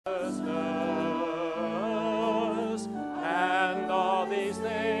righteousness, and all these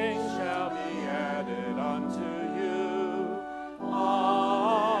things shall be added unto you. Alleluia.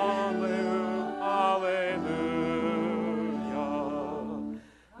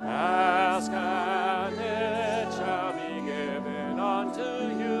 Ask and it shall be given unto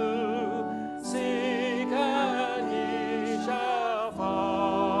you. Seek and ye shall find.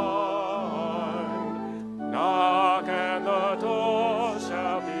 Knock and the door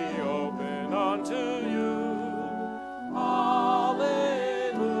shall be opened unto you. Alleluia.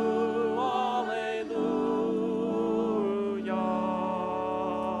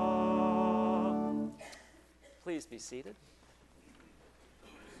 Please be seated.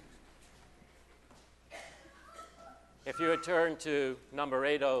 If you would turn to number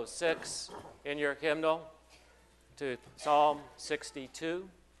 806 in your hymnal, to Psalm 62.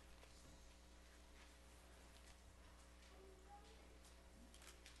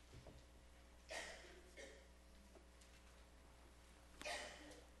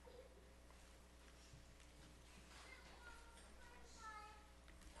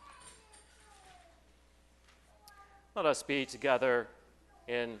 Let us be together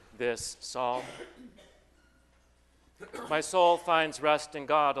in this psalm. My soul finds rest in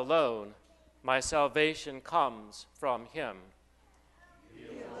God alone. My salvation comes from him. He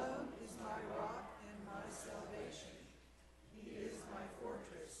alone is my rock and my salvation. He is my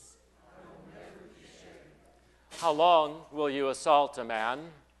fortress. I will never be shaken. How long will you assault a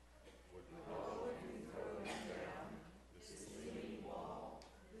man? Will you throw him down, this leaning wall,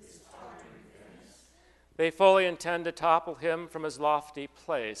 this tottering fence? They fully intend to topple him from his lofty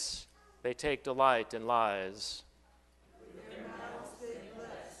place. They take delight in lies. With their mouths they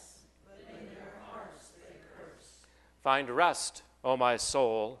bless, but in their hearts they curse. Find rest, O my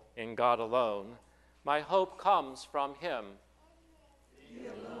soul, in God alone. My hope comes from him. He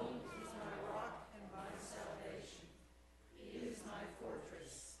alone is my rock and my salvation. He is my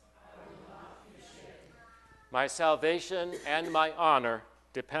fortress. I will not be shaken. My salvation and my honor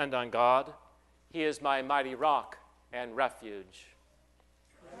depend on God. He is my mighty rock and refuge.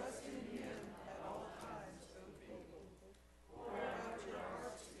 Trust in him at all times, O people. Pour out your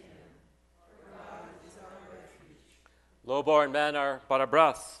hearts to him, for God is our refuge. Low-born men are but a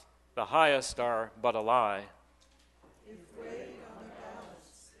breath. The highest are but a lie. If weighed on the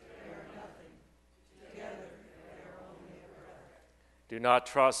balance, they are nothing. Together, they are only a breath. Do not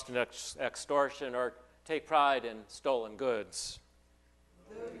trust in extortion or take pride in stolen goods.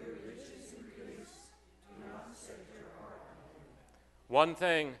 Though your riches increase, do not set your heart on them. One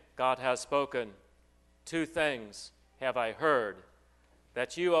thing God has spoken, two things have I heard,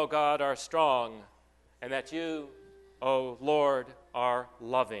 that you, O God, are strong, and that you, O Lord, are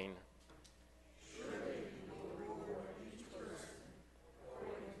loving. Surely you will reward each person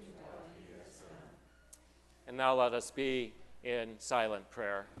according to what he has done. And now let us be in silent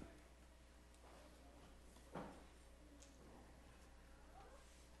prayer.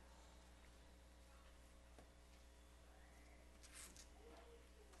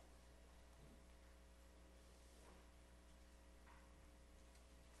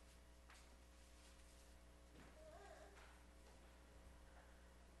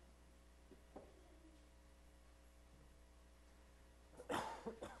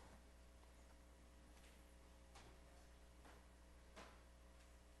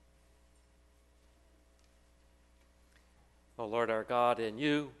 O Lord our God, in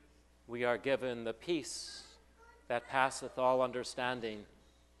you we are given the peace that passeth all understanding.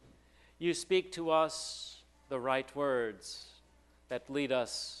 You speak to us the right words that lead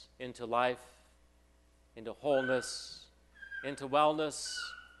us into life, into wholeness, into wellness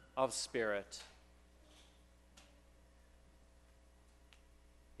of spirit.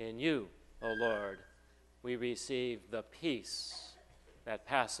 In you, O Lord, we receive the peace that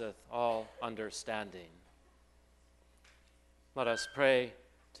passeth all understanding. Let us pray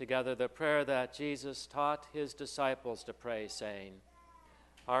together the prayer that Jesus taught his disciples to pray, saying,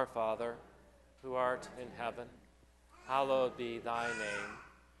 Our Father, who art in heaven, hallowed be thy name.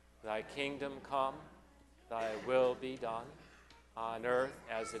 Thy kingdom come, thy will be done, on earth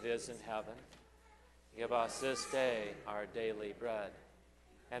as it is in heaven. Give us this day our daily bread,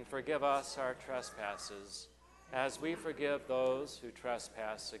 and forgive us our trespasses, as we forgive those who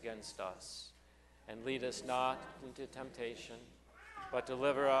trespass against us. And lead us not into temptation, but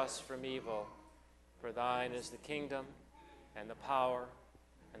deliver us from evil. For thine is the kingdom, and the power,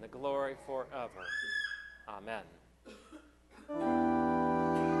 and the glory forever. Amen.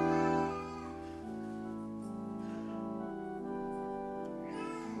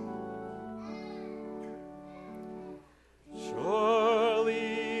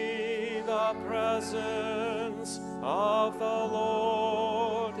 Surely presence of the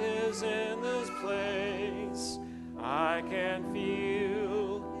Lord is in this place. I can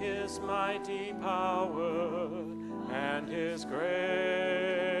feel his mighty power and his grace.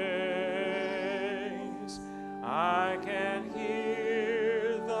 I can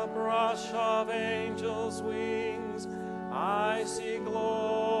hear the brush of angels' wings. I see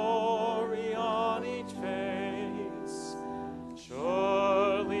glory on each face.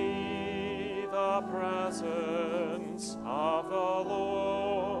 Surely the presence of the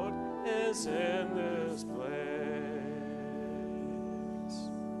Lord is in this place.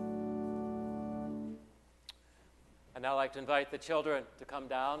 I'd now like to invite the children to come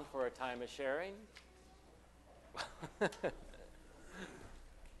down for a time of sharing.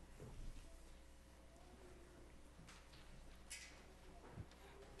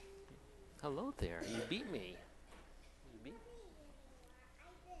 Hello there. You beat me.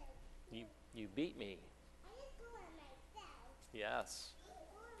 You beat me. Yes.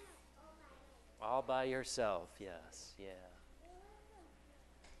 All by yourself. Yes. Yeah.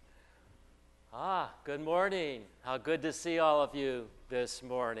 Good morning. How good to see all of you this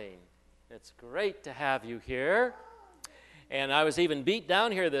morning. It's great to have you here. And I was even beat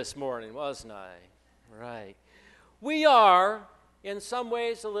down here this morning, wasn't I? Right. We are, in some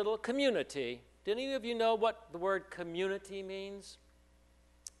ways, a little community. Do any of you know what the word community means?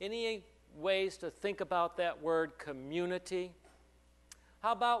 Any ways to think about that word community?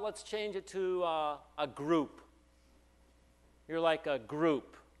 How about let's change it to a group. You're like a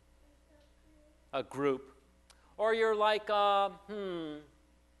group. A group. Or you're like, kind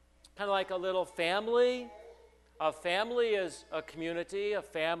of like a little family. A family is a community. A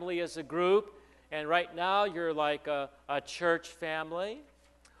family is a group. And right now you're like a church family.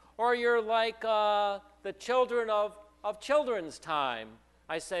 Or you're like the children of children's time.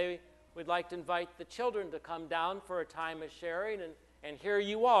 I say we'd like to invite the children to come down for a time of sharing, and here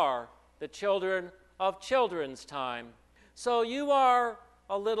you are, the children of children's time. So you are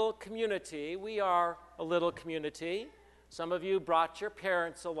a little community. We are a little community. Some of you brought your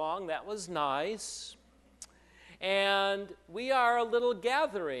parents along. That was nice. And we are a little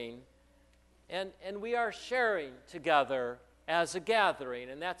gathering, and we are sharing together as a gathering,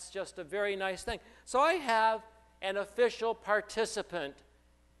 and that's just a very nice thing. So I have an official participant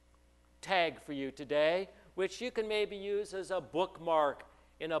tag for you today, which you can maybe use as a bookmark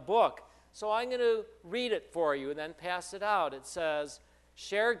in a book. So I'm going to read it for you and then pass it out. It says,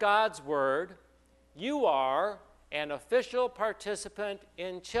 share God's Word. You are an official participant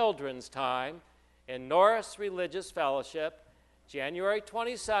in Children's Time in Norris Religious Fellowship, January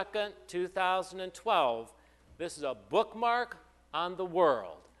 22nd, 2012. This is a bookmark on the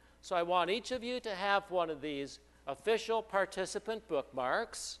world. So I want each of you to have one of these official participant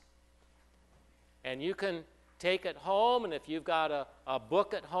bookmarks. And you can take it home, and if you've got a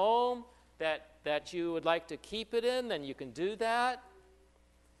book at home that you would like to keep it in, then you can do that.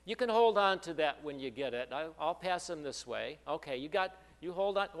 You can hold on to that when you get it. I'll pass them this way. Okay, you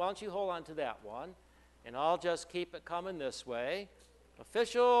hold on. Why don't you hold on to that one? And I'll just keep it coming this way.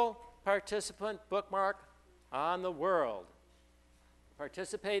 Official participant bookmark on the world.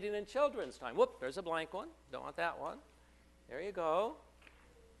 Participating in Children's Time. Whoop, there's a blank one. Don't want that one. There you go.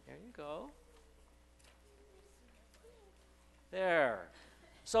 There you go. There.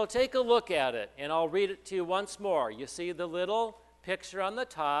 So take a look at it, and I'll read it to you once more. You see the little picture on the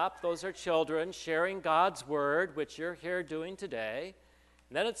top. Those are children sharing God's Word, which you're here doing today.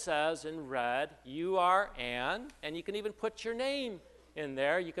 And then it says in red, you are and you can even put your name in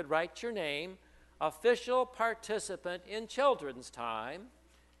there. You could write your name, official participant in Children's Time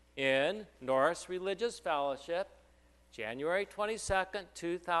in Norris Religious Fellowship, January 22nd,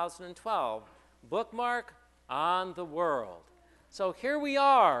 2012. Bookmark on the world. So here we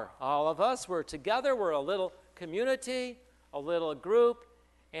are, all of us. We're together. We're a little community, a little group,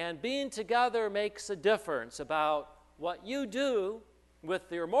 and being together makes a difference about what you do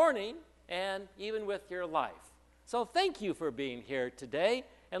with your morning and even with your life. So thank you for being here today,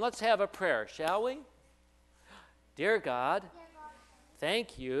 and let's have a prayer, shall we? Dear God,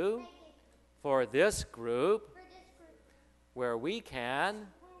 thank you for this group where we can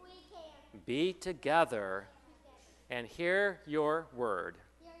be together and hear your word.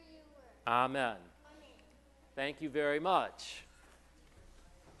 Amen. Thank you very much.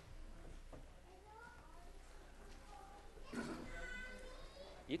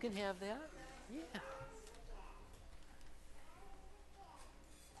 You can have that? Yeah.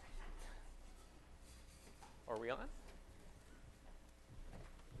 Are we on?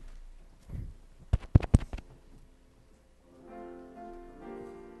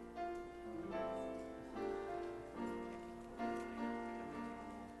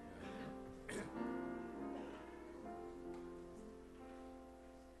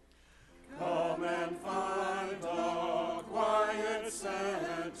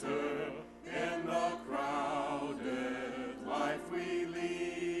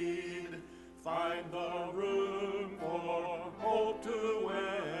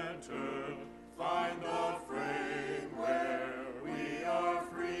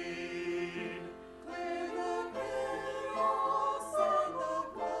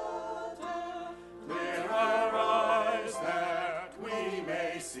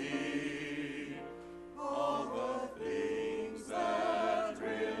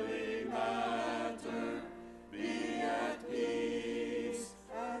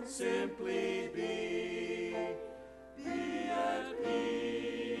 simply be at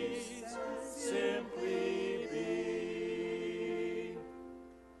peace, simply be.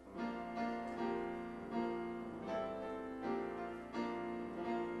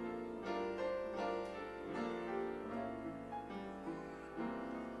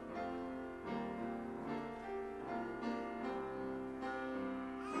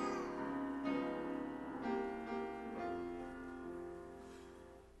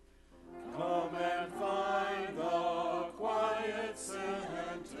 Come and find the quiet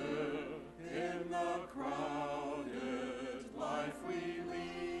center in the crowded life we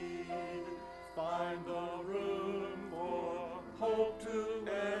lead. Find the room for hope to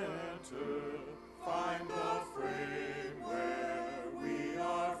enter. Find the frame where we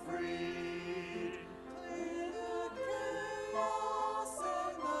are free. Clear the chaos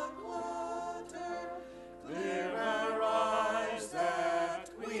and the clutter. Clear our eyes that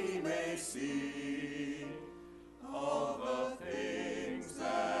we may see all the things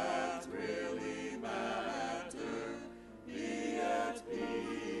that really matter. Be at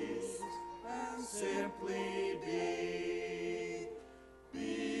peace and simply be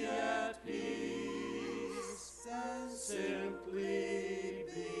at peace and simply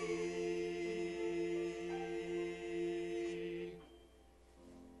be.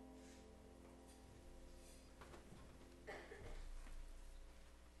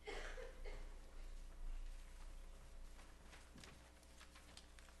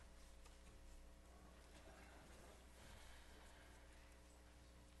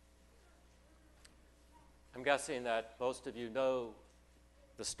 I'm guessing that most of you know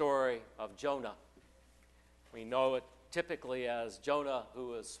the story of Jonah. We know it typically as Jonah who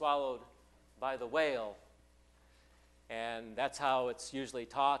was swallowed by the whale. And that's how it's usually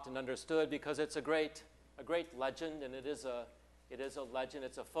taught and understood, because it's a great legend, and it is a legend,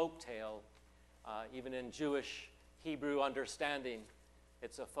 it's a folk tale. Even in Jewish Hebrew understanding,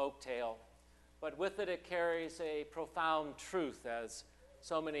 it's a folk tale. But with it, it carries a profound truth, as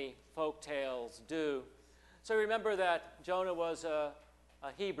so many folk tales do. So remember that Jonah was a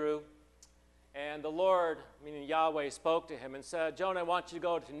Hebrew, and the Lord, meaning Yahweh, spoke to him and said, Jonah, I want you to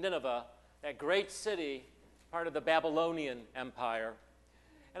go to Nineveh, that great city, part of the Babylonian Empire,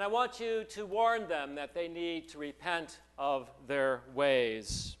 and I want you to warn them that they need to repent of their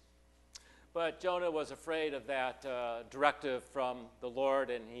ways. But Jonah was afraid of that directive from the Lord,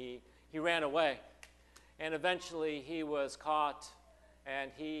 and he ran away. And eventually he was caught,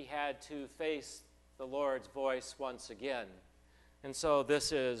 and he had to face the Lord's voice once again. And so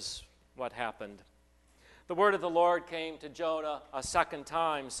this is what happened. The word of the Lord came to Jonah a second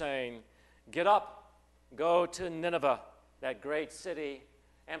time, saying, Get up, go to Nineveh, that great city,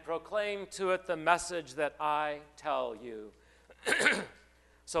 and proclaim to it the message that I tell you.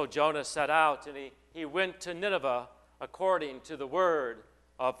 So Jonah set out, and he went to Nineveh according to the word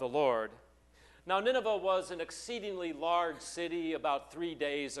of the Lord. Now Nineveh was an exceedingly large city, about 3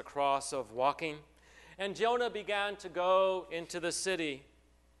 days across of walking. And Jonah began to go into the city,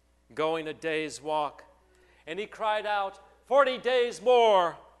 going a day's walk. And he cried out, 40 days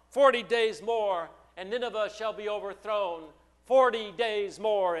more, 40 days more, and Nineveh shall be overthrown. 40 days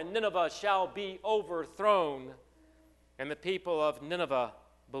more, and Nineveh shall be overthrown. And the people of Nineveh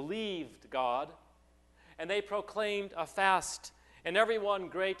believed God, and they proclaimed a fast, and everyone,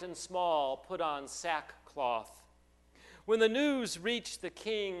 great and small, put on sackcloth. When the news reached the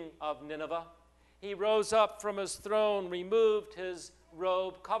king of Nineveh, he rose up from his throne, removed his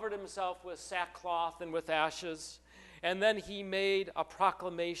robe, covered himself with sackcloth and with ashes, and then he made a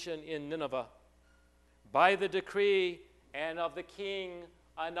proclamation in Nineveh. By the decree and of the king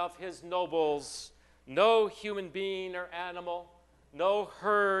and of his nobles, no human being or animal, no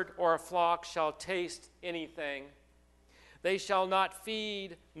herd or flock shall taste anything. They shall not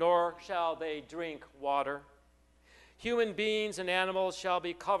feed, nor shall they drink water. Human beings and animals shall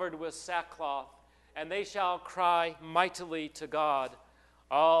be covered with sackcloth, and they shall cry mightily to God.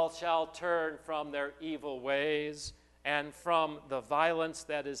 All shall turn from their evil ways and from the violence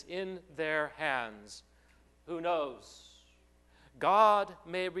that is in their hands. Who knows? God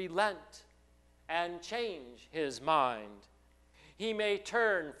may relent and change his mind. He may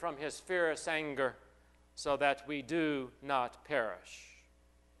turn from his fierce anger so that we do not perish.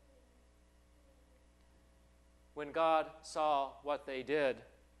 When God saw what they did,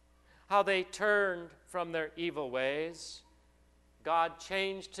 how they turned from their evil ways, God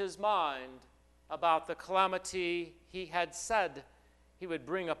changed his mind about the calamity he had said he would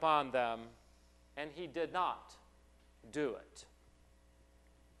bring upon them, and he did not do it.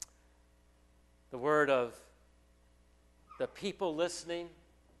 The word of the people listening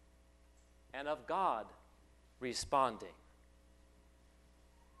and of God responding.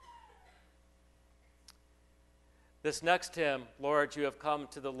 This next hymn, Lord, You Have Come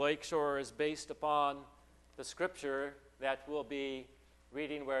to the Lakeshore, is based upon the scripture that we'll be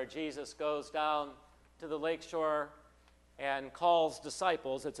reading where Jesus goes down to the lakeshore and calls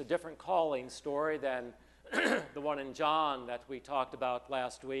disciples. It's a different calling story than the one in John that we talked about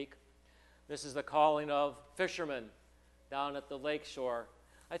last week. This is the calling of fishermen down at the lakeshore.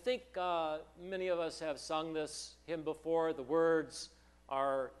 I think many of us have sung this hymn before. The words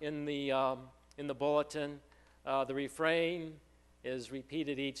are in the bulletin. The refrain is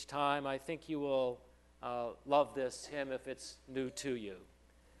repeated each time. I think you will love this hymn if it's new to you.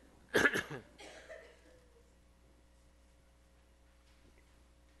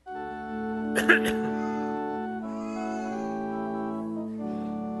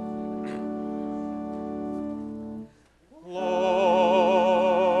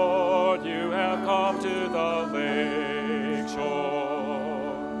 Lord, you have come to the lake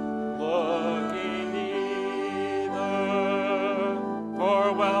shore, looking neither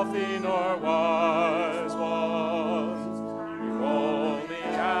for wealthy nor wise ones. You only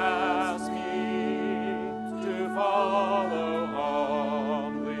ask me to follow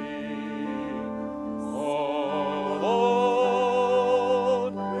humbly. Oh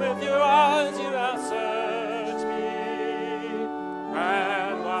Lord, with your eyes you have searched me,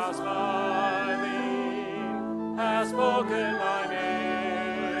 and while smiling has spoken my name.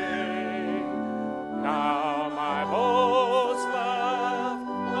 Now my boat's left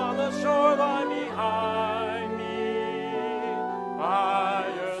on the shoreline behind me. By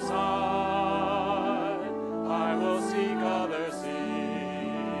your side I will seek other seas.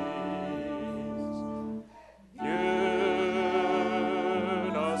 You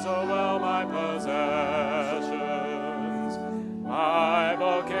know so well my possessions. My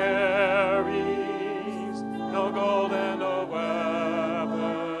boat carries no gold and no weapons.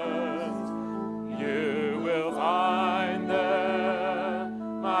 You will find there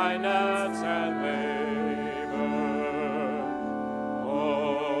my nets and labor.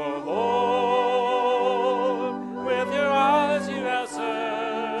 Oh Lord, with your eyes you have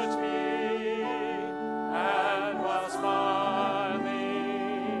searched me, and while smiling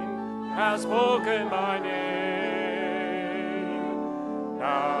has spoken my name.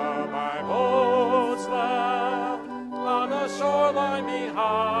 Now my boat's left on the shoreline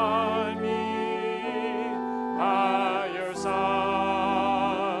behind me. By your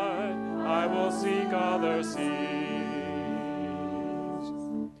side I will seek other seas.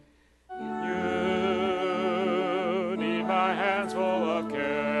 You need my hands full of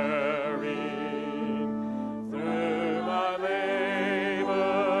caring through my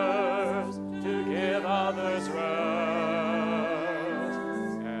labors to give others rest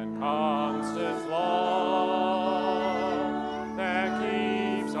and constant love that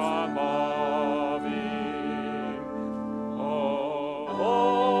keeps on loving. Oh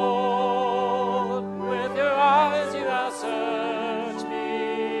Lord, with your eyes you have searched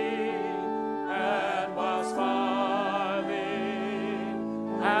me, and while smiling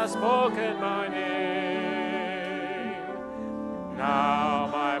has spoken my name. Now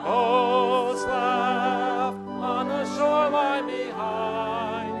my boat's left on the shoreline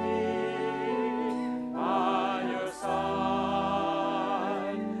behind me. By your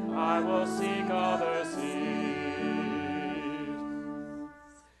side I will seek other seas.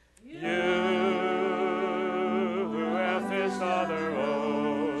 You who have fished other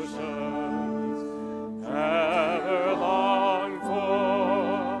oceans, ever long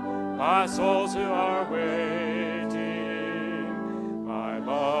for my souls who are waiting, my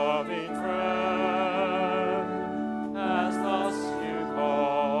loving friend, as thus you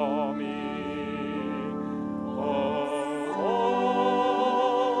call me. Oh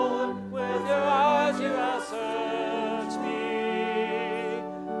Lord, with your eyes you have searched me,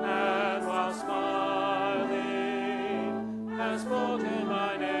 and while smiling has spoken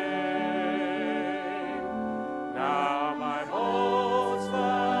my name. Now my boat's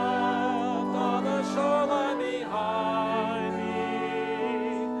left on the shoreline behind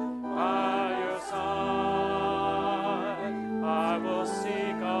me. By your side I will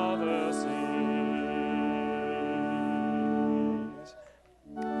seek other seas.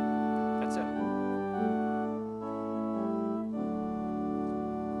 That's it.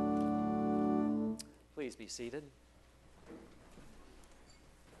 Please be seated.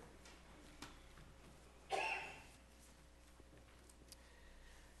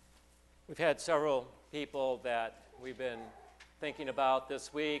 We've had several people that we've been thinking about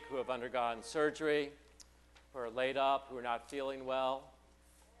this week who have undergone surgery, who are laid up, who are not feeling well.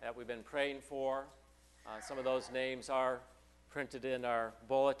 that we've been praying for. Some of those names are printed in our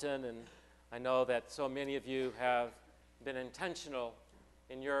bulletin, and I know that so many of you have been intentional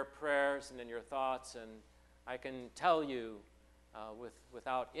in your prayers and in your thoughts, and I can tell you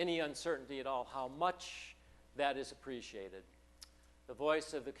without any uncertainty at all how much that is appreciated. The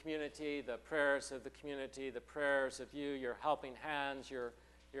voice of the community, the prayers of the community, the prayers of you, your helping hands, your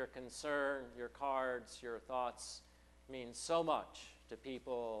concern, your cards, your thoughts mean so much to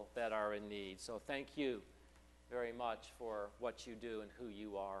people that are in need. So thank you very much for what you do and who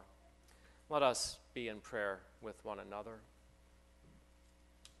you are. Let us be in prayer with one another.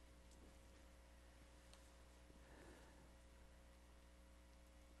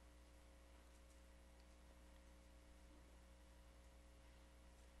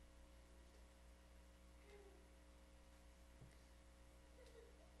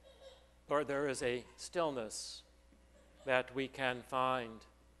 Lord, there is a stillness that we can find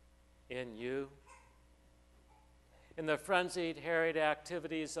in you, in the frenzied, harried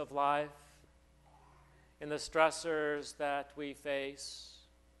activities of life, in the stressors that we face,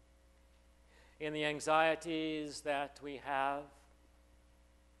 in the anxieties that we have,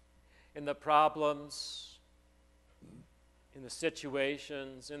 in the problems, in the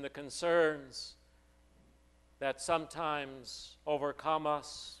situations, in the concerns that sometimes overcome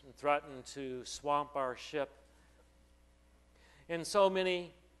us and threaten to swamp our ship. In so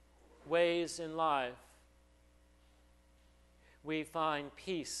many ways in life, we find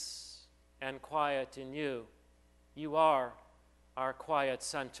peace and quiet in you. You are our quiet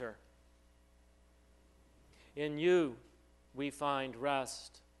center. In you, we find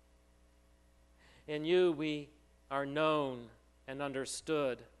rest. In you, we are known and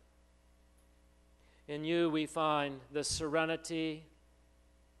understood. In you we find the serenity,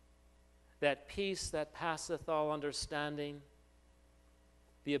 that peace that passeth all understanding,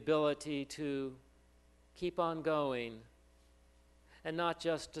 the ability to keep on going, and not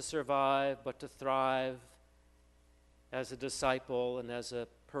just to survive, but to thrive as a disciple and as a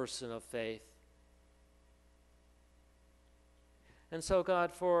person of faith. And so,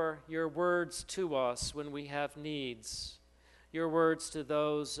 God, for your words to us when we have needs, your words to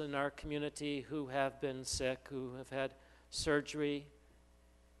those in our community who have been sick, who have had surgery,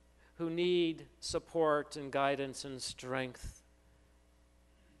 who need support and guidance and strength.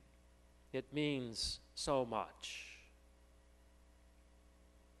 It means so much.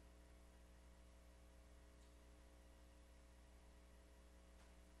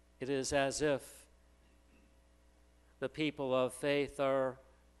 It is as if the people of faith are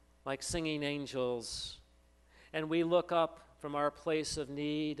like singing angels, and we look up from our place of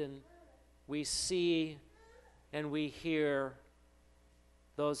need, and we see and we hear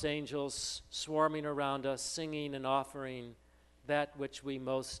those angels swarming around us, singing and offering that which we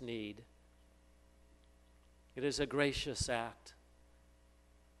most need. It is a gracious act,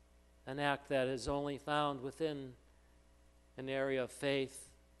 an act that is only found within an area of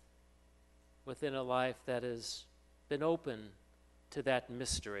faith, within a life that has been open to that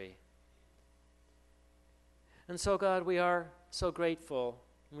mystery. And so, God, we are so grateful,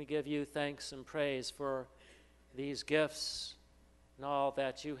 and we give you thanks and praise for these gifts and all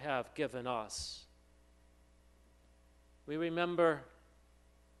that you have given us. We remember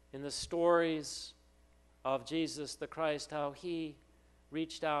in the stories of Jesus the Christ how he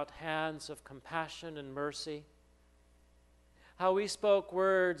reached out hands of compassion and mercy, how he spoke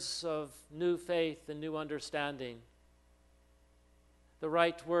words of new faith and new understanding, the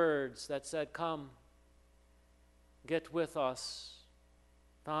right words that said, "Come, get with us,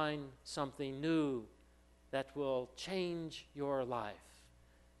 find something new that will change your life,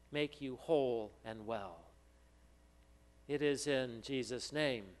 make you whole and well." It is in Jesus'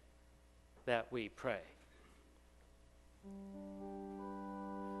 name that we pray.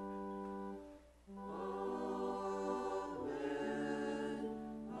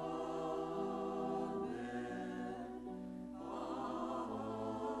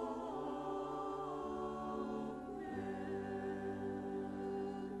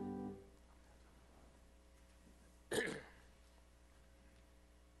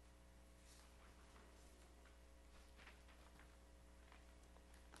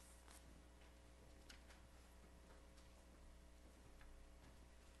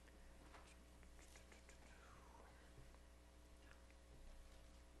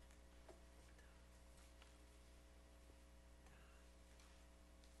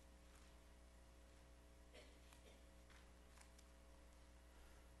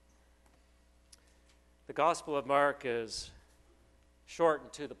 The Gospel of Mark is short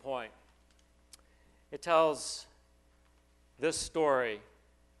and to the point. It tells this story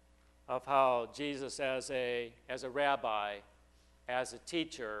of how Jesus, as a rabbi, as a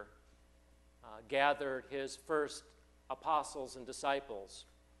teacher, gathered his first apostles and disciples.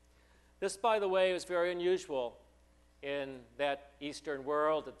 This, by the way, was very unusual in that Eastern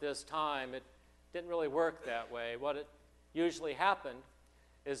world at this time. It didn't really work that way. What it usually happened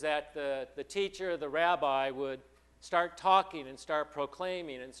is that the teacher, the rabbi, would start talking and start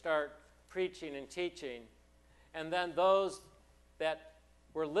proclaiming and start preaching and teaching. And then those that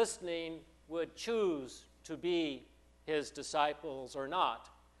were listening would choose to be his disciples or not.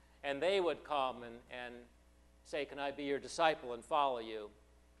 And they would come and say, "Can I be your disciple?" and follow you.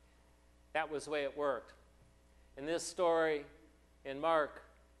 That was the way it worked. In this story in Mark,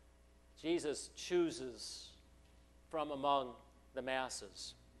 Jesus chooses from among the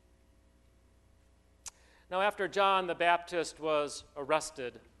masses. Now, after John the Baptist was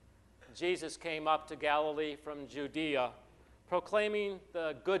arrested, Jesus came up to Galilee from Judea, proclaiming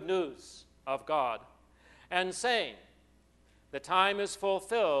the good news of God and saying, "The time is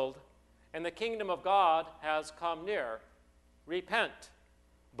fulfilled and the kingdom of God has come near. Repent,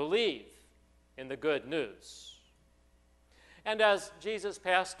 believe in the good news." And as Jesus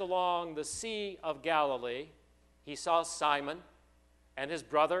passed along the Sea of Galilee, he saw Simon and his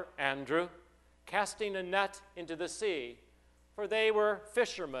brother Andrew casting a net into the sea, for they were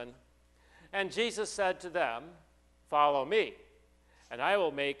fishermen. And Jesus said to them, "Follow me, and I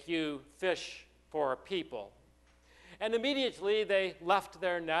will make you fish for people." And immediately they left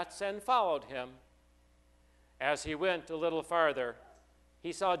their nets and followed him. As he went a little farther,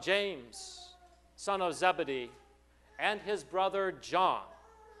 he saw James, son of Zebedee, and his brother John,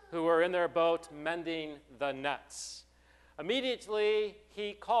 who were in their boat mending the nets. Immediately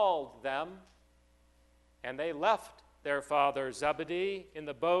he called them, and they left their father Zebedee in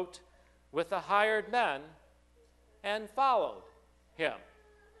the boat with the hired men and followed him.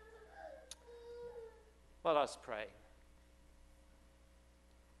 Let us pray.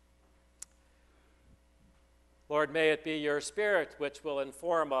 Lord, may it be your Spirit which will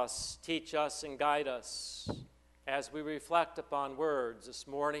inform us, teach us, and guide us as we reflect upon words this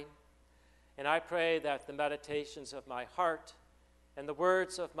morning. And I pray that the meditations of my heart and the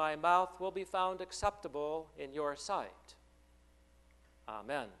words of my mouth will be found acceptable in your sight.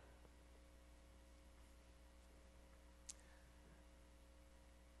 Amen.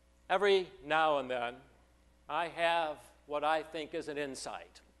 Every now and then, I have what I think is an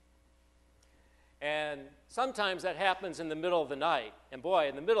insight. And sometimes that happens in the middle of the night. And boy,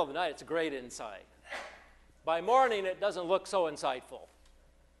 in the middle of the night, it's a great insight. By morning, it doesn't look so insightful.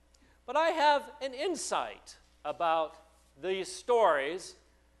 But I have an insight about these stories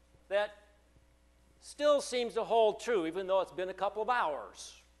that still seems to hold true, even though it's been a couple of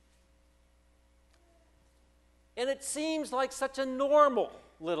hours. And it seems like such a normal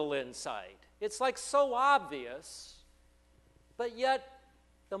little insight. It's like so obvious, but yet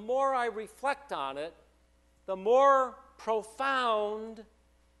the more I reflect on it, the more profound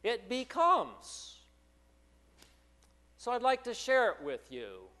it becomes. So I'd like to share it with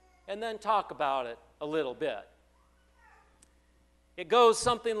you and then talk about it a little bit. It goes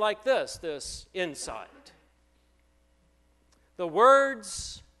something like this insight. The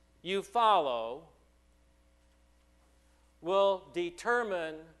words you follow will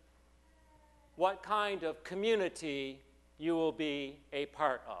determine what kind of community you will be a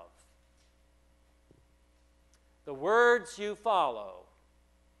part of. The words you follow,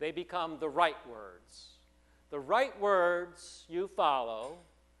 they become the right words. The right words you follow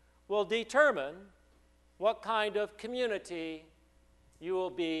will determine what kind of community you will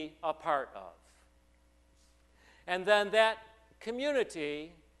be a part of. And then that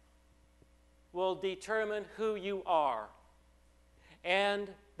community will determine who you are.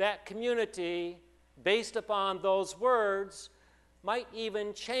 And that community, based upon those words, might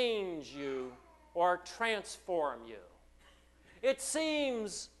even change you or transform you. It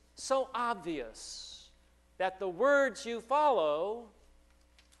seems so obvious that the words you follow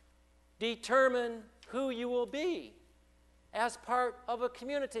determine who you will be as part of a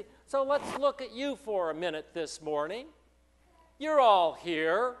community. So let's look at you for a minute this morning. You're all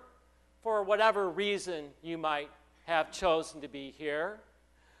here for whatever reason you might have chosen to be here.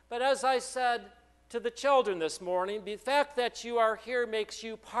 But as I said to the children this morning, the fact that you are here makes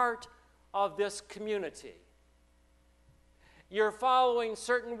you part of this community. You're following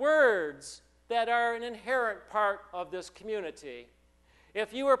certain words that are an inherent part of this community.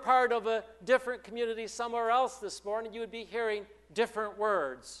 If you were part of a different community somewhere else this morning, you would be hearing different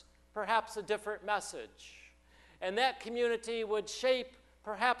words, perhaps a different message. And that community would shape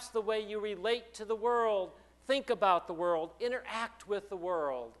perhaps the way you relate to the world, think about the world, interact with the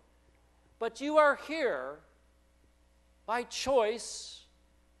world. but you are here by choice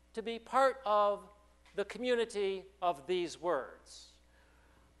to be part of the community of these words.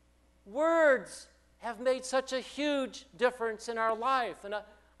 Words have made such a huge difference in our life, and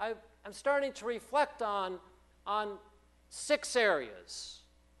I'm starting to reflect on 6 areas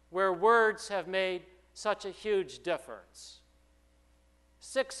where words have made such a huge difference.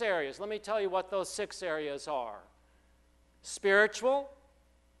 6 areas. Let me tell you what those 6 areas are. Spiritual,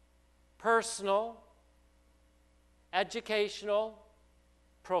 personal, educational,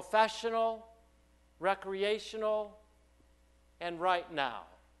 professional, recreational, and right now.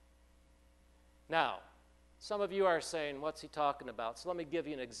 Now, some of you are saying, what's he talking about? So let me give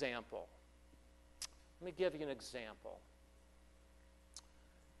you an example.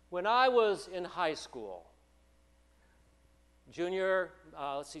 When I was in high school,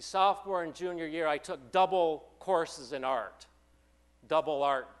 sophomore and junior year, I took double courses in art, double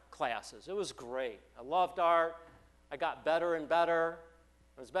art classes. It was great. I loved art. I got better and better.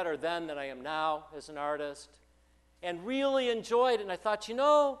 I was better then than I am now as an artist, and really enjoyed it. And I thought,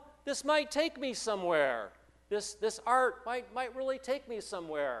 this might take me somewhere. This art might really take me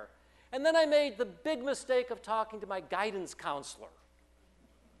somewhere. And then I made the big mistake of talking to my guidance counselor,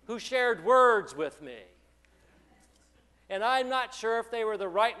 who shared words with me. And I'm not sure if they were the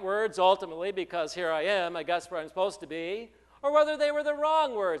right words ultimately, because here I am, I guess where I'm supposed to be, or whether they were the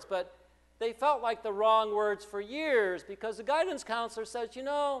wrong words. But they felt like the wrong words for years, because the guidance counselor says,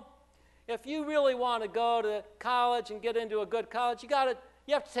 if you really want to go to college and get into a good college, you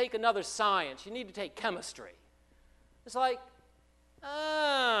have to take another science. You need to take chemistry. It's like,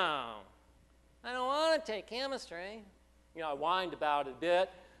 I don't want to take chemistry. I whined about it a bit.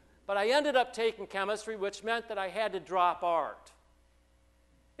 But I ended up taking chemistry, which meant that I had to drop art.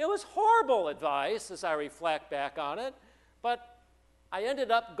 It was horrible advice as I reflect back on it, but I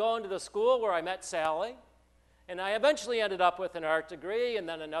ended up going to the school where I met Sally, and I eventually ended up with an art degree, and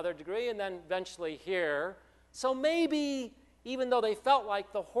then another degree, and then eventually here. So maybe, even though they felt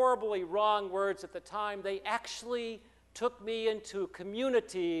like the horribly wrong words at the time, they actually took me into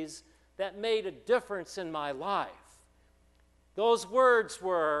communities that made a difference in my life. Those words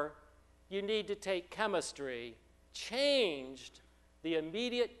were, you need to take chemistry, changed the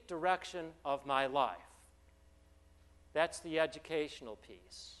immediate direction of my life. That's the educational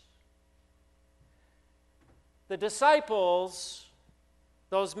piece. The disciples,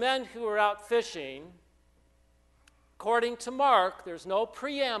 those men who were out fishing, according to Mark, there's no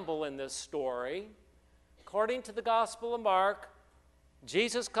preamble in this story. According to the Gospel of Mark,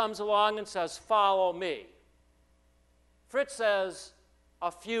 Jesus comes along and says, "Follow me." Fritz says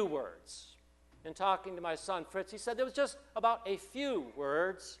a few words. In talking to my son Fritz, he said there was just about a few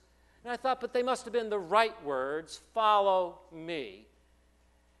words. And I thought, but they must have been the right words, "Follow me."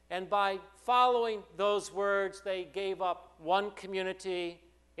 And by following those words, they gave up one community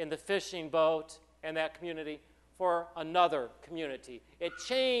in the fishing boat and that community for another community. It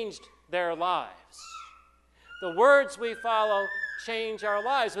changed their lives. The words we follow change our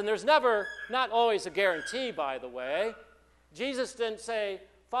lives. And there's not always a guarantee, by the way. Jesus didn't say,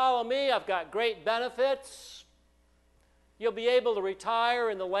 "Follow me, I've got great benefits. You'll be able to retire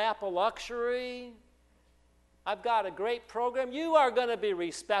in the lap of luxury. I've got a great program. You are going to be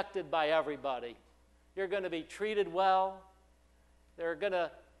respected by everybody. You're going to be treated well. They're going to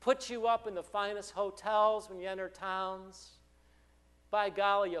put you up in the finest hotels when you enter towns. By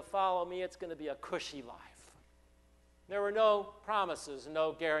golly, you follow me, it's going to be a cushy life." There were no promises,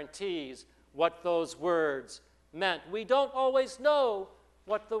 no guarantees what those words meant. We don't always know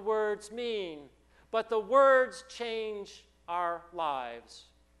what the words mean, but the words change our lives.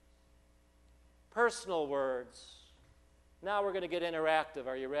 Personal words. Now we're going to get interactive.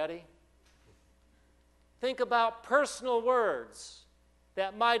 Are you ready? Think about personal words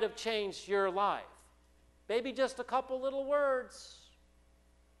that might have changed your life. Maybe just a couple little words.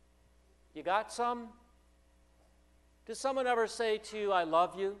 You got some? Does someone ever say to you, "I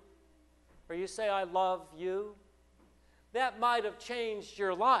love you"? Or you say, "I love you"? That might have changed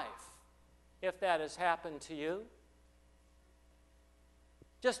your life if that has happened to you.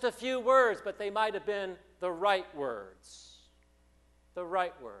 Just a few words, but they might have been the right words. The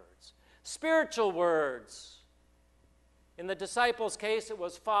right words. Spiritual words. In the disciples' case, it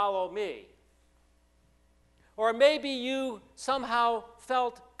was "Follow me." Or maybe you somehow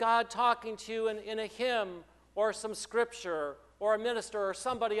felt God talking to you in a hymn or some scripture, or a minister or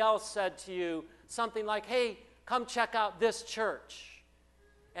somebody else said to you something like, "Hey, come check out this church."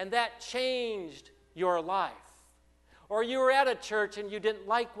 And that changed your life. Or you were at a church and you didn't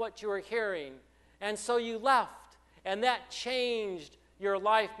like what you were hearing, and so you left, and that changed your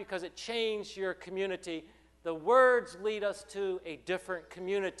life because it changed your community. The words lead us to a different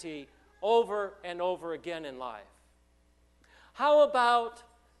community over and over again in life. How about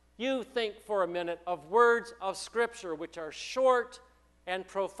you think for a minute of words of Scripture which are short and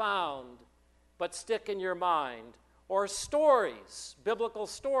profound but stick in your mind, or stories, biblical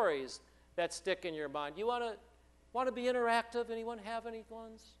stories that stick in your mind? You want to be interactive? Anyone have any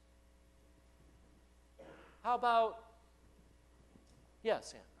ones? How about,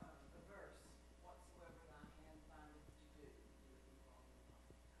 yes, Ann.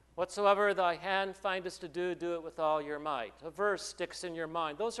 Whatsoever thy hand findeth to do, do it with all your might. A verse sticks in your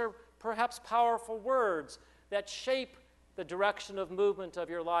mind. Those are perhaps powerful words that shape the direction of movement of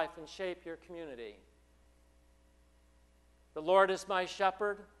your life and shape your community. The Lord is my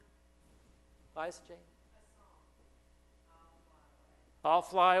shepherd. Vice Jane? I'll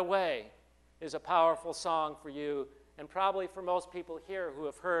fly away is a powerful song for you, and probably for most people here who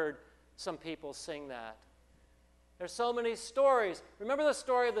have heard some people sing that. There's so many stories. Remember the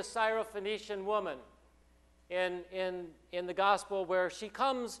story of the Syrophoenician woman in the gospel where she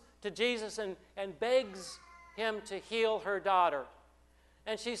comes to Jesus and begs him to heal her daughter.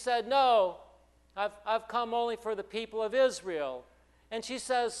 And she said, no, I've come only for the people of Israel. And she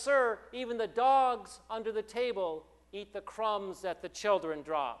says, sir, even the dogs under the table eat the crumbs that the children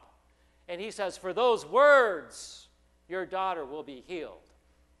drop. And he says, for those words, your daughter will be healed.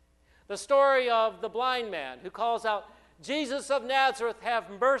 The story of the blind man who calls out, Jesus of Nazareth, have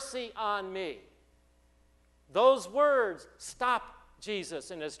mercy on me. Those words stop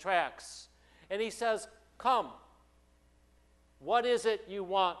Jesus in his tracks. And he says, come, what is it you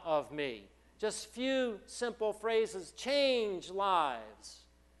want of me? Just few simple phrases change lives.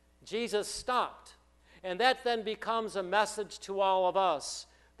 Jesus stopped. And that then becomes a message to all of us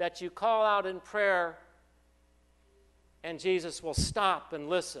that you call out in prayer and Jesus will stop and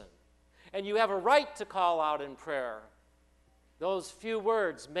listen. And you have a right to call out in prayer. Those few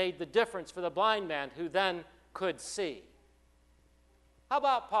words made the difference for the blind man who then could see. How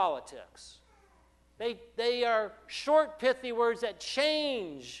about politics? They are short, pithy words that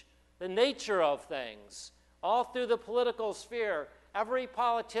change the nature of things. All through the political sphere, every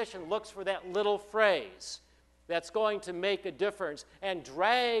politician looks for that little phrase that's going to make a difference and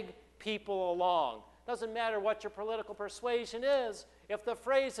drag people along. Doesn't matter what your political persuasion is. If the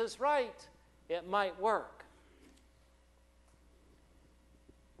phrase is right, it might work.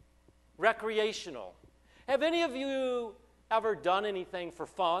 Recreational. Have any of you ever done anything for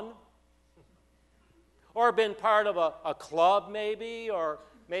fun? Or been part of a club maybe, or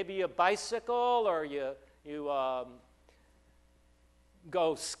maybe a bicycle, or you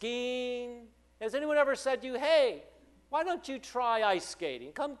go skiing? Has anyone ever said to you, hey, why don't you try ice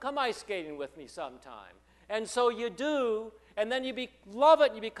skating? Come ice skating with me sometime. And so you do, and then you love it,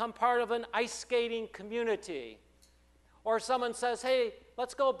 and you become part of an ice skating community. Or someone says, hey,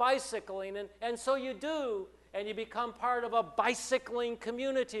 let's go bicycling, and so you do, and you become part of a bicycling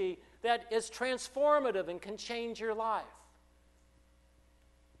community that is transformative and can change your life.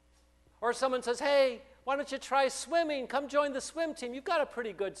 Or someone says, hey, why don't you try swimming? Come join the swim team. You've got a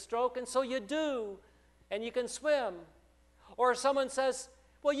pretty good stroke, and so you do, and you can swim. Or someone says,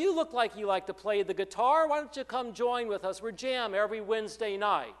 well, you look like you like to play the guitar. Why don't you come join with us? We're jam every Wednesday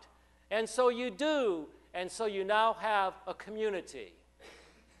night. And so you do, and so you now have a community.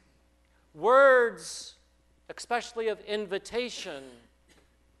 Words, especially of invitation,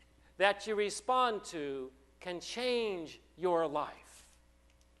 that you respond to can change your life.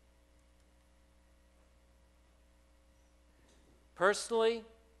 Personally,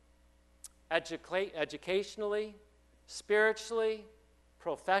 educationally, spiritually,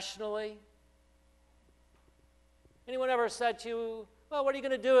 professionally. Anyone ever said to you, well, what are you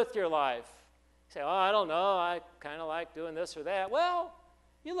going to do with your life? You say, oh, I don't know, I kind of like doing this or that. Well,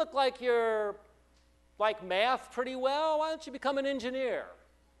 you look like you're like math pretty well. Why don't you become an engineer?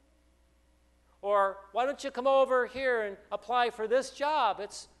 Or why don't you come over here and apply for this job?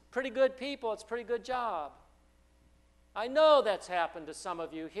 It's pretty good people, it's a pretty good job. I know that's happened to some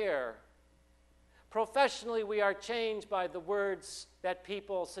of you here. Professionally, we are changed by the words that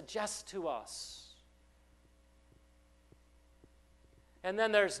people suggest to us. And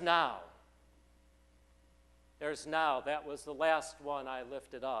then there's now. There's now. That was the last one I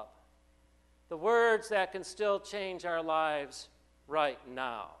lifted up. The words that can still change our lives right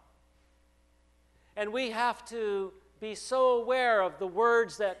now. And we have to be so aware of the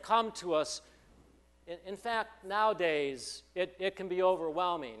words that come to us. In fact, nowadays, it can be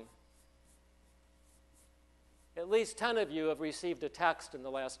overwhelming. At least 10 of you have received a text in the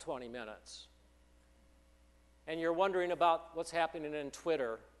last 20 minutes. and you're wondering about what's happening in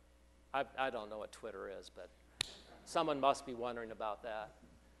Twitter. I don't know what Twitter is, but someone must be wondering about that.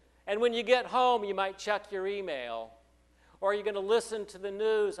 And when you get home, you might check your email, or you're going to listen to the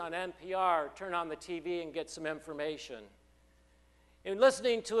news on NPR, turn on the TV and get some information. In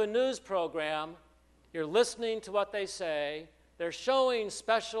listening to a news program, you're listening to what they say. They're showing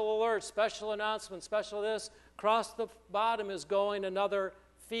special alerts, special announcements, special this. Across the bottom is going another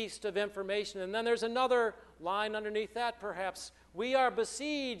feast of information. And then there's another line underneath that, perhaps. We are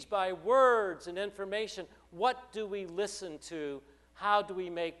besieged by words and information. What do we listen to? How do we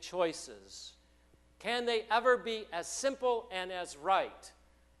make choices? Can they ever be as simple and as right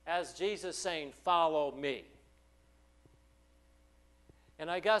as Jesus saying, "Follow me"? And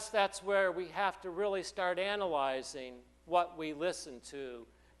I guess that's where we have to really start analyzing what we listen to,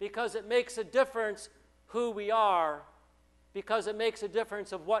 because it makes a difference who we are, because it makes a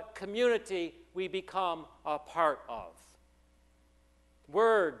difference of what community we become a part of.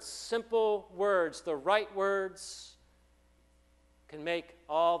 Words, simple words, the right words, can make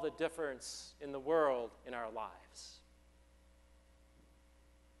all the difference in the world, in our lives.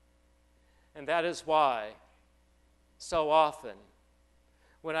 And that is why, so often,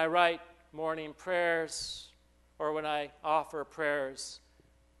 when I write morning prayers or when I offer prayers,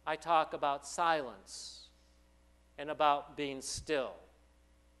 I talk about silence and about being still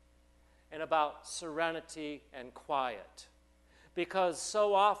and about serenity and quiet. Because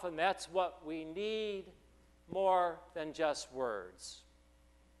so often that's what we need more than just words.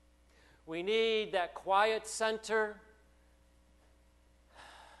 We need that quiet center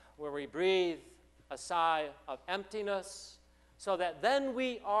where we breathe a sigh of emptiness, so that then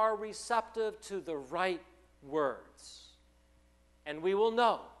we are receptive to the right words. And we will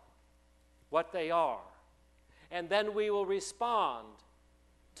know what they are. And then we will respond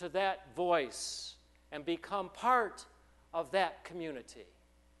to that voice and become part of that community.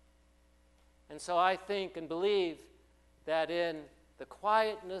 And so I think and believe that in the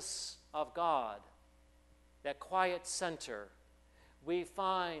quietness of God, that quiet center, we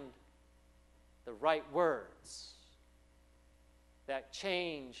find the right words that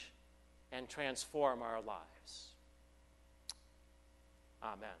change and transform our lives.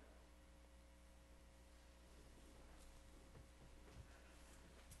 Amen.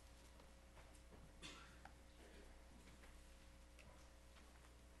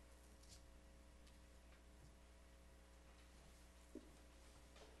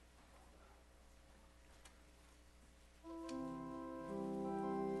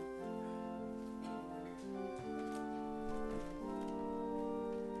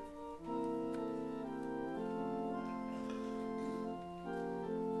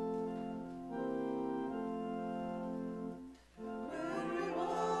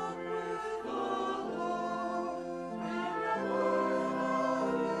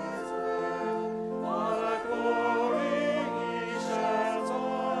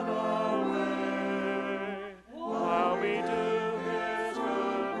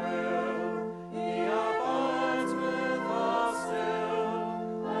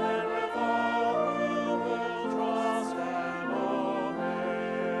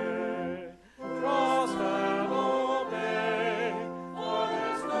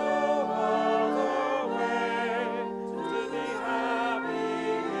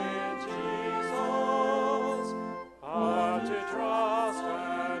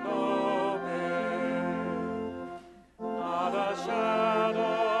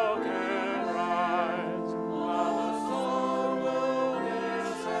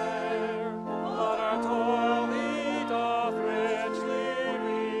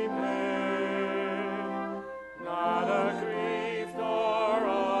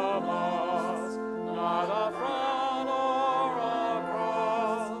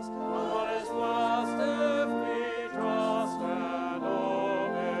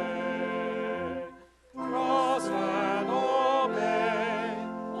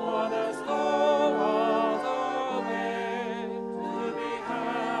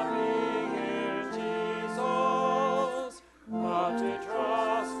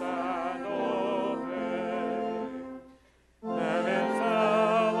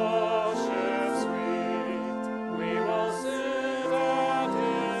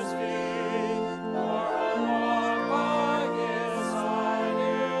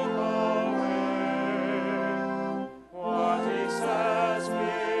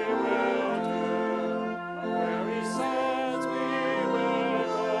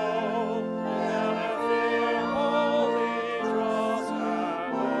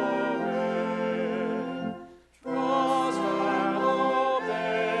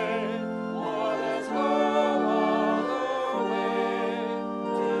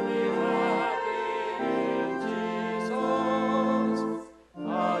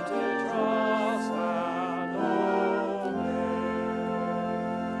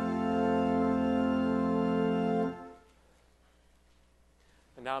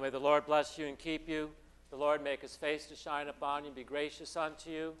 And now may the Lord bless you and keep you. The Lord make his face to shine upon you and be gracious unto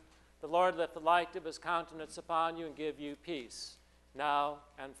you. The Lord lift the light of his countenance upon you and give you peace, now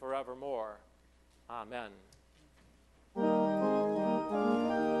and forevermore. Amen.